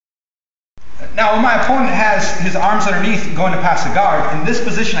Now when my opponent has his arms underneath going to pass the guard, in this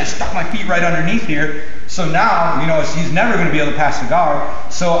position I stuck my feet right underneath here, so now, you know, he's never going to be able to pass the guard.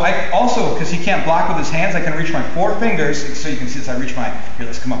 So I also, because he can't block with his hands, I can reach my 4 fingers, so you can see this, I reach my, here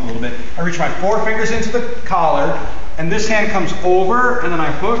let's come up a little bit, I reach my 4 fingers into the collar, and this hand comes over, and then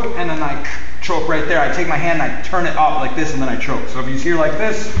I hook, and then I choke right there. I take my hand and I turn it up like this, and then I choke. So if he's here like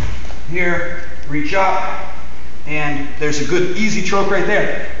this, here, reach up, and there's a good easy choke right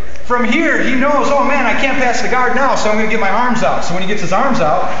there. From here, he knows, oh man, I can't pass the guard now, so I'm going to get my arms out. So when he gets his arms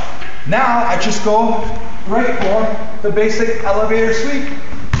out, now I just go right for the basic elevator sweep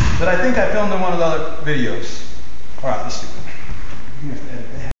that I think I filmed in one of the other videos. All right, let's do it.